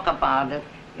talk about it,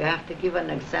 you have to give an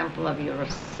example of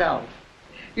yourself.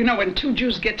 You know, when two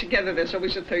Jews get together, there's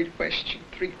always a third question,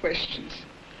 3 questions.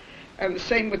 And the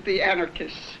same with the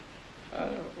anarchists.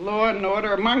 Law and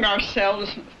order among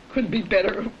ourselves could be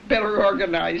better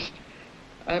organized.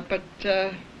 But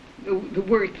the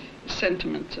worth,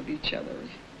 sentiments of each other,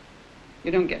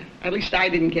 you don't get. At least I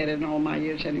didn't get it in all my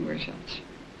years anywhere else.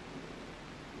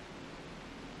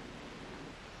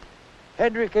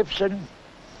 Henrik Ibsen,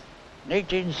 in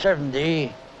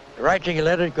 1870, writing a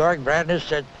letter to Georg Brandes,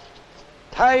 said,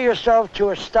 "Tie yourself to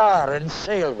a star and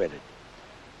sail with it."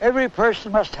 Every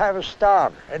person must have a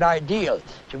star, an ideal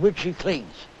to which he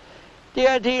clings. The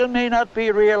ideal may not be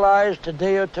realized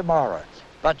today or tomorrow,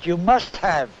 but you must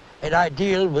have an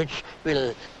ideal which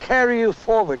will carry you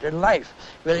forward in life,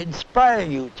 will inspire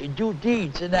you to do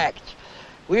deeds and acts.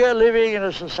 We are living in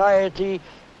a society,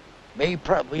 we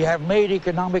have made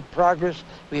economic progress,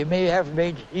 we may have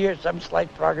made here some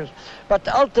slight progress, but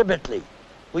ultimately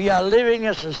we are living in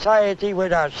a society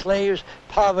with our slaves,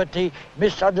 poverty,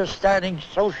 misunderstanding,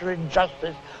 social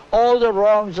injustice, all the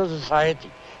wrongs of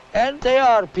society. And there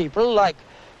are people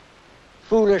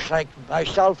foolish like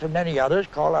myself and many others,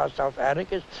 call ourselves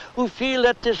anarchists, who feel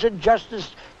that this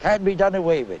injustice can be done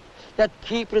away with, that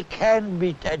people can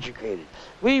be educated.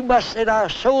 We must in our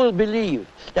soul believe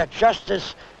that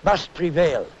justice must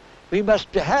prevail. We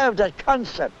must have that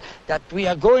concept that we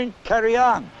are going to carry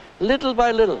on little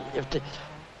by little.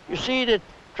 You see, the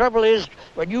trouble is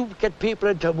when you get people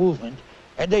into a movement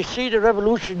and they see the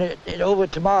revolution over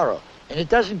tomorrow, and it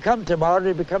doesn't come tomorrow,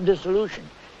 they become disillusioned.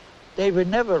 They were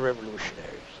never revolutionaries.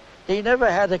 They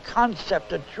never had a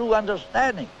concept, a true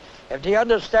understanding. If the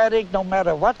understanding, no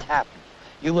matter what happens,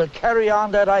 you will carry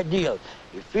on that ideal.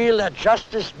 You feel that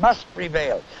justice must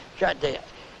prevail.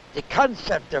 The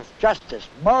concept of justice,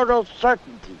 moral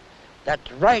certainty, that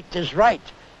right is right.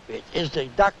 It is the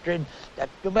doctrine that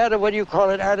no matter what you call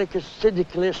it, anarchist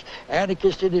syndicalist,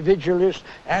 anarchist individualist,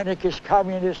 anarchist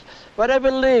communist,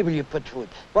 whatever label you put to it,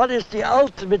 what is the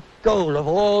ultimate goal of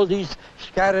all these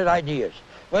scattered ideas?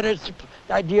 Whether it's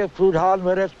the idea of Proudhon,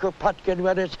 whether it's Kropotkin,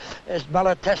 whether it's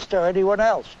Malatesta or anyone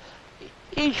else.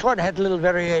 Each one had little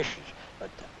variations.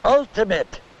 But the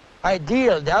ultimate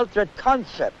ideal, the ultimate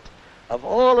concept of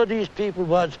all of these people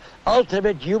was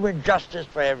ultimate human justice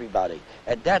for everybody.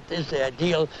 And that is the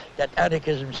ideal that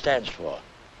anarchism stands for.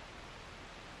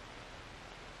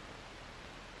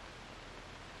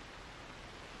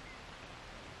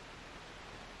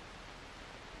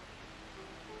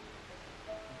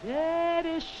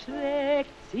 Der schlägt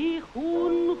sich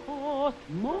unhot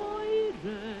Meure,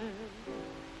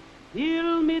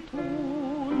 will mit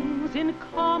uns in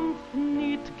Kampf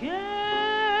nicht gehen.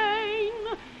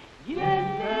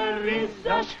 Jener ist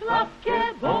a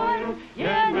Schlafgebäuer,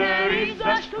 jener ist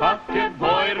a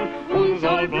Schlafgebäuer und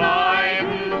soll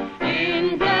bleiben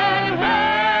in der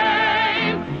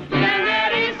Heim.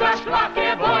 Jener ist a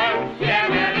Schlafgebäuer,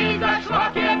 jener ist a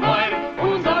Schlafgebäuer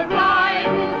und soll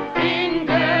bleiben in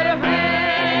der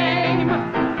Heim.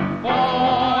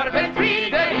 Vorwärts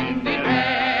Friede in die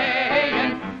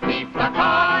Reihen, die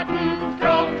Plakaten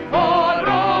trot vor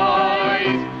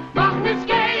Reus. Machen es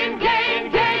gehen,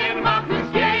 gehen, gehen, machen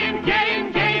es gehen,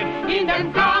 gehen, gehen, in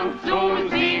den Kampf zum